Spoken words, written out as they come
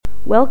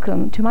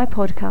Welcome to my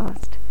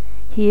podcast.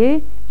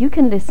 Here you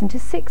can listen to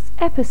 6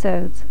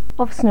 episodes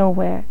of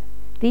Snowwhere,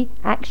 the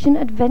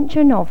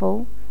action-adventure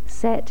novel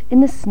set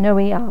in the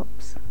snowy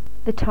Alps.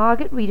 The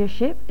target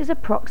readership is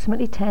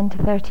approximately 10 to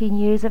 13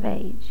 years of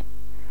age.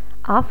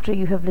 After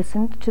you have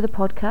listened to the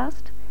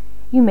podcast,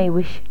 you may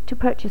wish to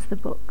purchase the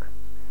book.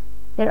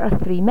 There are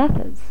 3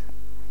 methods.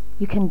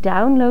 You can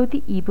download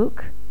the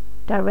ebook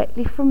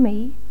directly from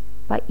me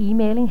by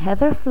emailing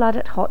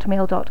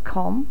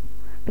heatherflood@hotmail.com.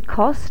 The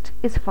cost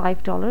is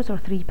 $5 or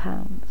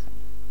 £3.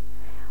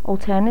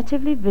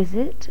 Alternatively,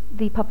 visit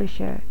the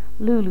publisher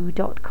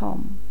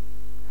lulu.com.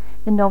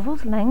 The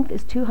novel's length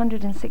is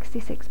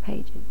 266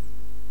 pages.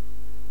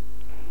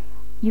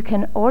 You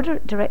can order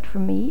direct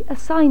from me a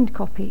signed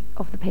copy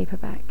of the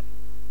paperback.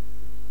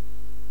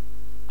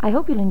 I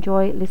hope you'll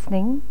enjoy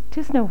listening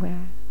to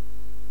Snowwhere.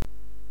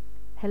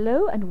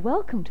 Hello and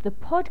welcome to the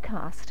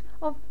podcast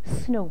of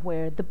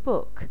Snowwhere the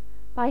Book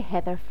by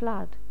Heather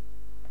Flood.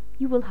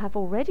 You will have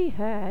already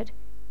heard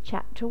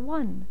Chapter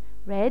 1,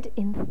 read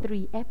in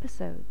 3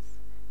 episodes,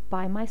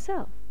 by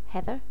myself,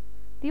 Heather,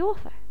 the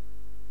author.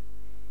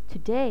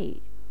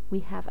 Today we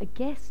have a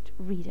guest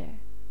reader,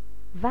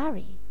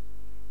 Vary,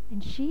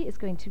 and she is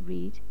going to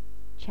read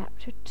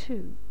Chapter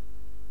 2.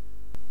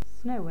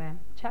 Snowwhere,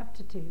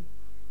 Chapter 2.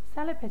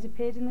 Sal O'Pet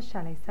appeared in the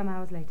chalet some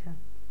hours later.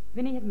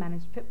 Vinny had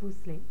managed Pitbull's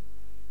sleep,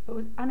 but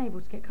was unable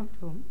to get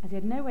comfortable, as he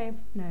had no way of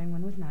knowing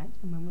when was night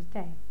and when was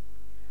day.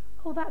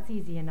 "Oh, that's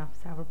easy enough,"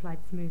 Sal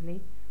replied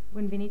smoothly,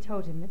 when Vinny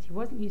told him that he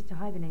wasn't used to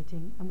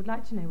hibernating and would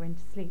like to know when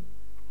to sleep.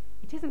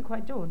 "It isn't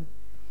quite dawn."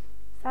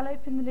 Sal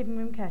opened the living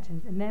room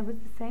curtains, and there was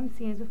the same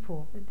scene as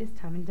before, but this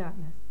time in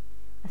darkness.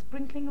 A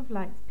sprinkling of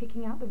lights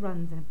picking out the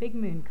runs and a big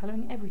moon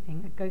colouring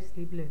everything a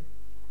ghostly blue.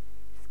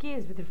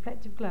 Skiers with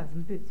reflective gloves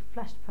and boots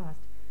flashed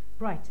past,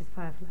 bright as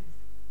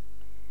fireflies.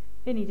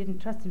 Vinny didn't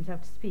trust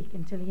himself to speak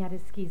until he had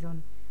his skis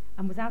on,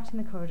 and was out in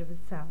the corridor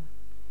with Sal.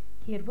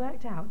 He had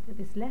worked out that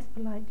this less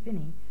polite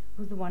Vinny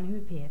was the one who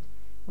appeared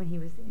when he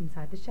was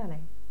inside the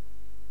chalet.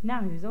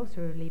 Now he was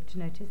also relieved to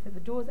notice that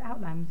the door's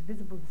outline was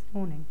visible this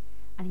morning,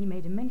 and he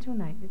made a mental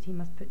note that he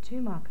must put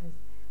 2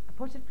 markers, a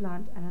potted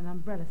plant and an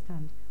umbrella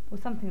stand, or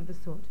something of the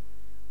sort,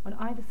 on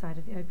either side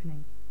of the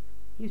opening.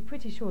 He was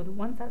pretty sure that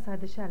once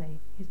outside the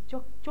chalet, his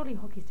jolly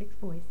hockey stick's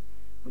voice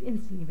would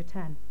instantly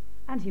return,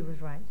 and he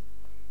was right.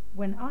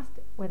 When asked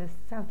whether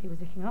Southey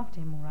was looking after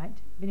him all right,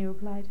 Vinny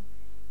replied,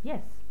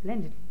 "Yes,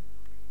 splendidly."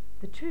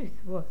 The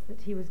truth was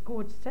that he was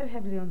gorged so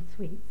heavily on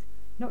sweets,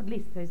 not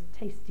least those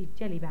tasty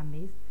jelly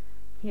bambies,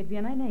 he had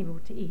been unable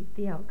to eat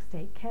the elk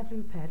steak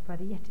carefully prepared by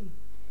the Yeti,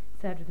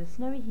 served with a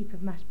snowy heap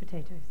of mashed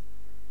potatoes.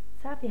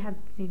 Southey had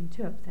been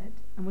too upset,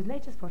 and was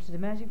later spotted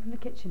emerging from the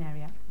kitchen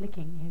area,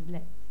 licking his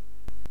lips.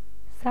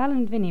 Sal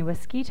and Vinny were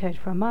ski-toed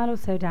for a mile or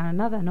so down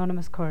another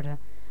anonymous corridor,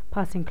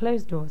 passing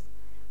closed doors.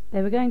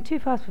 They were going too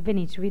fast for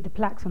Vinny to read the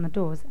plaques on the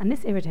doors, and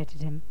this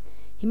irritated him.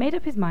 He made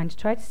up his mind to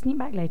try to sneak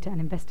back later and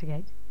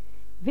investigate.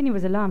 Vinny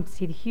was alarmed to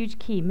see the huge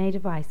key made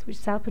of ice which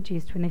Sal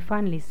produced when they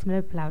finally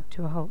snow-ploughed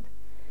to a halt.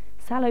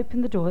 Sal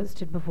opened the door that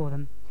stood before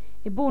them.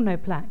 It bore no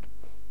plaque.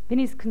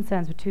 Vinny's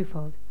concerns were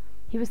twofold.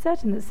 He was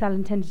certain that Sal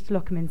intended to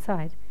lock him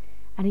inside,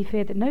 and he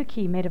feared that no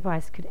key made of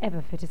ice could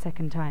ever fit a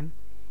second time.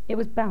 It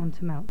was bound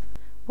to melt.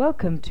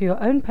 "Welcome to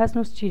your own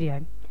personal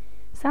studio."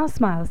 Sal's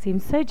smile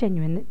seemed so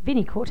genuine that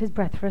Vinny caught his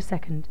breath for a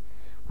second.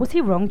 Was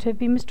he wrong to have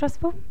been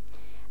mistrustful?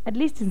 At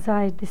least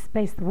inside this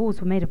space the walls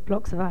were made of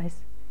blocks of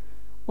ice.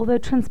 Although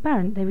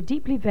transparent, they were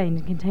deeply veined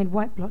and contained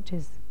white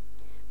blotches.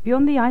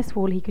 Beyond the ice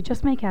wall he could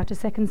just make out a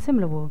second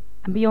similar wall,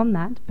 and beyond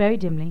that, very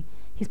dimly,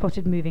 he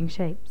spotted moving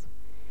shapes.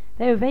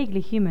 They were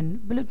vaguely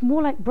human, but looked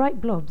more like bright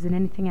blobs than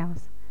anything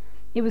else.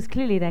 It was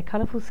clearly their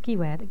colourful ski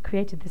wear that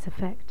created this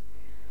effect.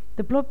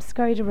 The blobs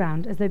scurried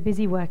around as though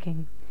busy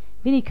working.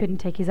 Vinny couldn't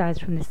take his eyes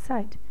from this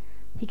sight.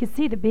 He could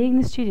see that being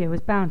in the studio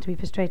was bound to be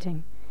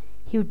frustrating.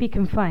 He would be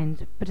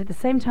confined, but at the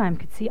same time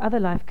could see other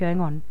life going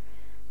on.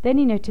 Then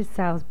he noticed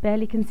Sal's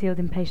barely concealed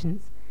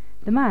impatience.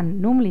 The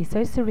man, normally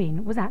so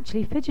serene, was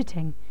actually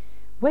fidgeting,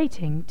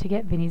 waiting to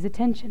get Vinny's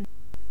attention.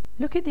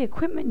 "Look at the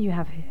equipment you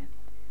have here."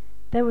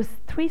 There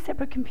was 3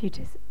 separate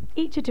computers,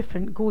 each a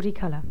different gaudy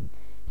colour.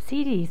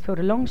 CDs filled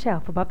a long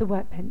shelf above the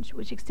workbench,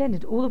 which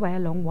extended all the way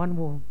along one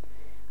wall.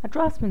 A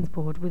draftsman's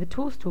board with a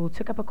tall stool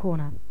took up a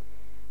corner.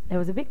 There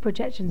was a big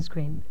projection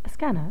screen, a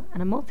scanner,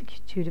 and a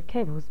multitude of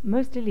cables,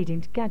 mostly leading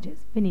to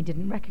gadgets Vinny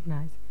didn't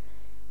recognise.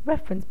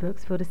 Reference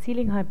books filled a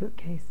ceiling-high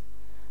bookcase.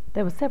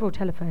 There were several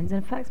telephones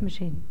and a fax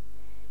machine.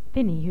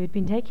 Vinny, who had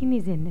been taking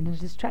these in a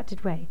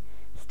distracted way,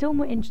 still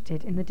more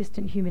interested in the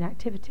distant human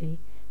activity,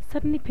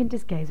 suddenly pinned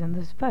his gaze on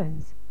those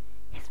phones.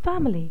 His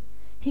family!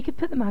 He could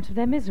put them out of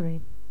their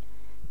misery.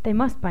 They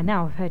must by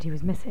now have heard he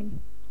was missing.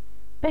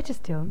 Better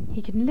still,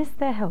 he could enlist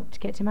their help to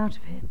get him out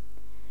of here.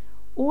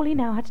 All he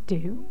now had to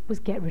do was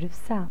get rid of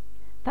Sal.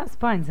 "That's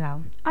fine,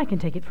 Sal. I can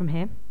take it from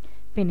here,"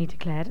 Vinny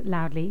declared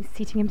loudly,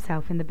 seating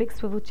himself in the big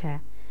swivel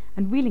chair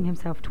and wheeling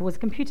himself towards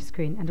the computer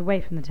screen and away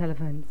from the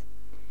telephones.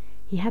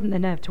 He hadn't the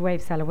nerve to wave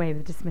Sal away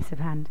with a dismissive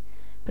hand,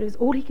 but it was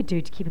all he could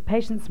do to keep a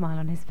patient smile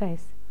on his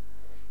face.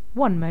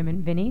 "One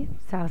moment, Vinny,"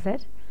 Sal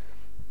said.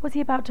 Was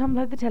he about to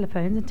unplug the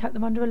telephones and tuck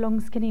them under a long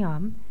skinny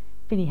arm?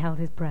 Vinny held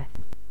his breath.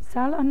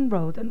 Sal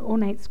unrolled an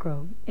ornate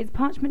scroll, its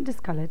parchment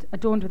discoloured,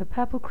 adorned with a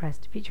purple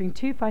crest featuring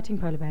 2 fighting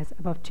polar bears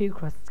above 2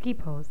 crossed ski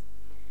poles.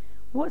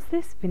 "What's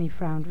this?" Vinny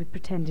frowned with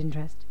pretend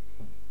interest.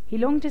 He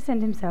longed to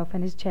send himself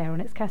and his chair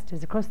on its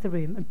casters across the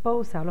room and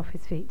bowl Sal off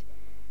his feet,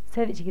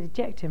 so that he could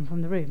eject him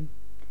from the room.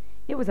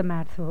 It was a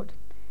mad thought,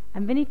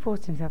 and Vinny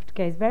forced himself to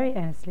gaze very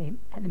earnestly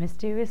at the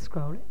mysterious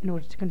scroll in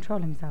order to control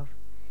himself.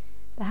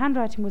 The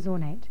handwriting was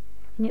ornate,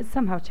 and yet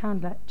somehow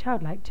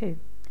childlike too.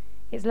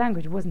 Its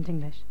language wasn't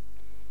English.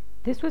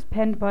 This was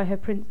penned by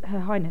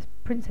Her Highness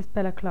Princess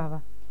Bella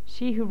Clava,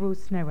 she who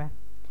rules Snowwhere.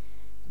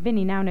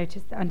 Vinny now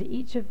noticed that under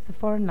each of the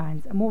foreign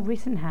lines a more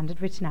recent hand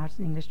had written out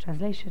an English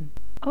translation.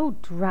 "Oh,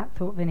 drat,"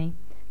 thought Vinny.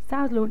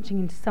 "Sal's launching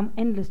into some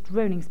endless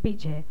droning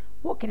speech here.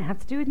 What can it have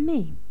to do with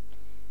me?"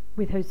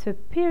 With her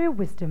superior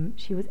wisdom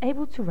she was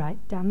able to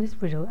write down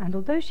this riddle, and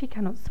although she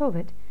cannot solve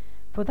it,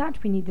 for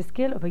that we need the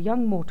skill of a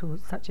young mortal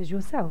such as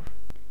yourself.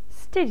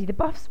 "Steady the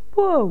buffs!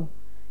 Whoa!"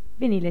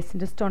 Vinny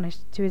listened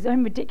astonished to his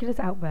own ridiculous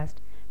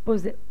outburst,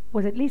 but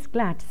was at least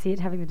glad to see it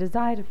having the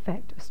desired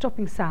effect of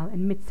stopping Sal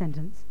in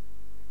mid-sentence.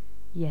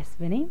 "Yes,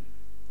 Vinny?"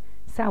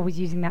 Sal was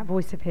using that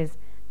voice of his,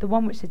 the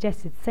one which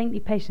suggested saintly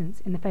patience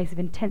in the face of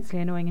intensely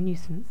annoying a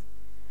nuisance.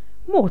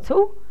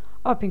 "Mortal?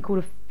 I've been called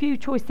a few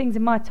choice things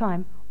in my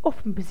time,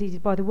 often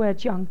preceded by the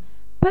word young,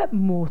 but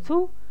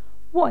mortal?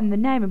 What in the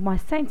name of my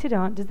sainted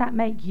aunt does that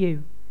make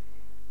you?"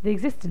 The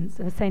existence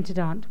of a sainted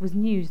aunt was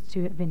news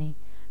to Vinny,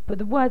 but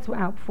the words were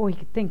out before he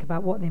could think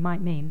about what they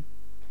might mean.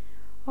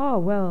 "Ah,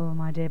 well,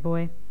 my dear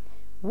boy,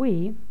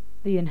 we,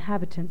 the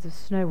inhabitants of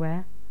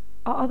Snowwhere,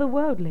 are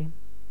otherworldly."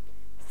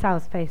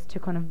 Sal's face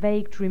took on a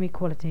vague, dreamy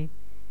quality.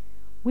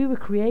 "We were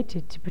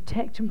created to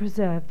protect and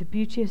preserve the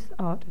beauteous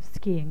art of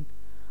skiing.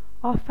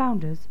 Our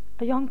founders,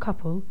 a young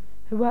couple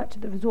who worked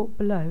at the resort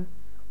below,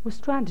 were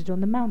stranded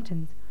on the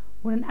mountains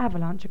when an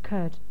avalanche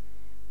occurred.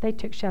 They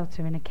took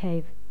shelter in a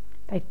cave.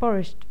 They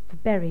foraged for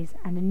berries,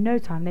 and in no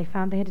time they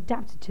found they had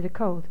adapted to the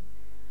cold.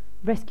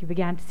 Rescue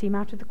began to seem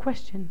out of the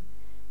question.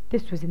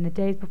 This was in the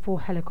days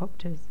before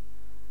helicopters.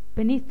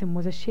 Beneath them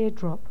was a sheer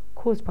drop,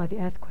 caused by the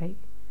earthquake.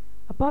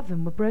 Above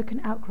them were broken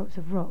outcrops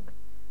of rock,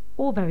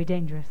 all very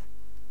dangerous,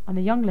 and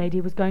the young lady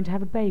was going to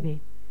have a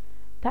baby.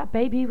 That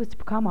baby was to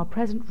become our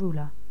present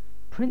ruler,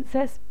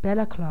 Princess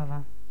Bella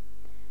Clava."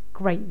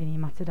 "Great," Vinny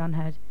muttered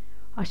unheard.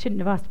 "I shouldn't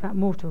have asked about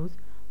mortals.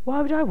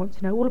 Why would I want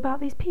to know all about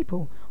these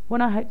people,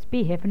 when I hope to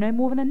be here for no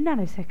more than a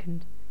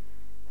nanosecond?"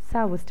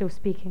 Sal was still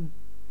speaking.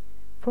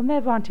 From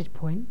their vantage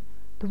point,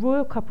 the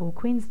royal couple,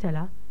 Queen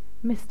Stella,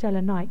 Miss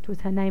Stella Knight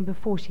was her name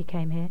before she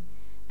came here,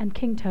 and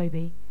King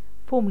Toby,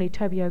 formerly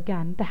Toby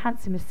O'Gan, the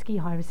handsomest ski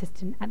hire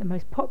assistant at the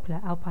most popular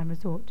alpine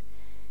resort,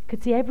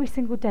 could see every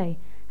single day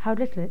how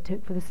little it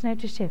took for the snow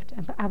to shift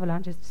and for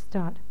avalanches to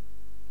start.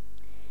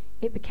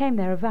 It became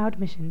their avowed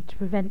mission to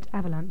prevent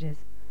avalanches.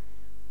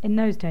 In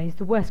those days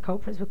the worst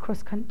culprits were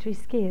cross-country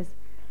skiers.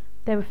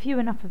 There were few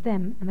enough of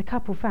them, and the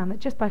couple found that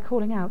just by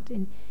calling out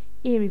in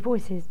eerie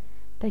voices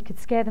they could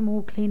scare them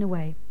all clean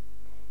away.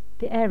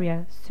 The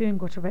area soon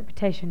got a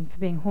reputation for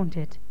being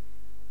haunted,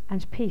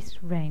 and peace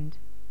reigned.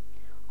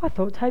 "I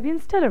thought Toby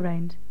and Stella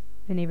reigned,"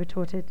 Vinny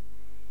retorted.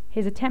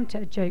 His attempt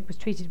at a joke was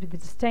treated with the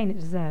disdain it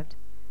deserved.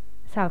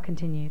 Sal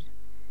continued.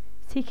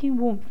 Seeking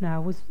warmth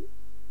now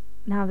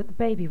that the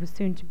baby was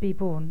soon to be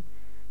born,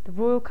 the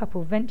royal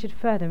couple ventured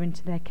further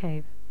into their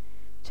cave.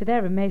 To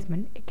their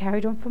amazement, it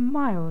carried on for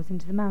miles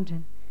into the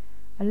mountain,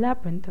 a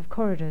labyrinth of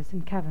corridors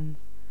and caverns,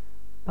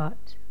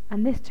 but,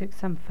 and this took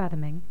some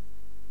fathoming,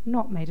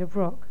 not made of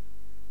rock.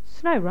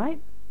 Snow,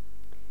 right?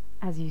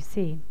 As you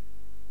see.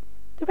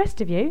 "The rest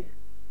of you?"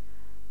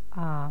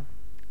 "Ah,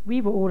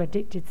 we were all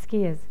addicted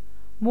skiers,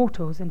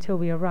 mortals until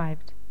we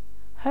arrived.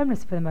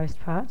 Homeless for the most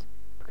part,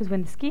 because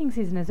when the skiing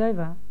season is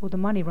over, or the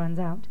money runs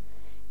out,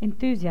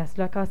 enthusiasts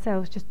like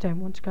ourselves just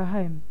don't want to go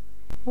home."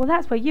 "Well,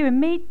 that's where you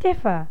and me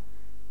differ,"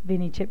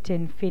 Vinny chipped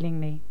in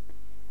feelingly.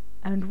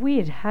 "And we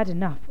had had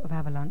enough of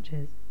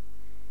avalanches."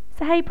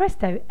 "So hey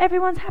presto,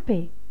 everyone's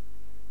happy."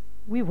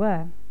 "We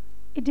were,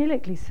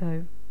 idyllically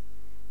so,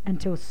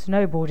 until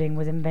snowboarding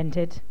was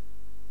invented."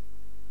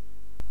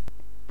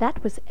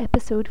 That was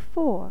episode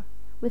 4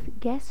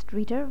 with guest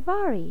reader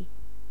Vari.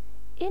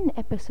 In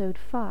episode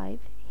 5,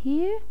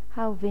 hear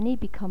how Vinny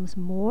becomes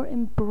more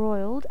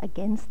embroiled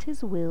against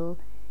his will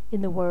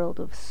in the world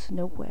of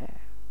Snowwhere.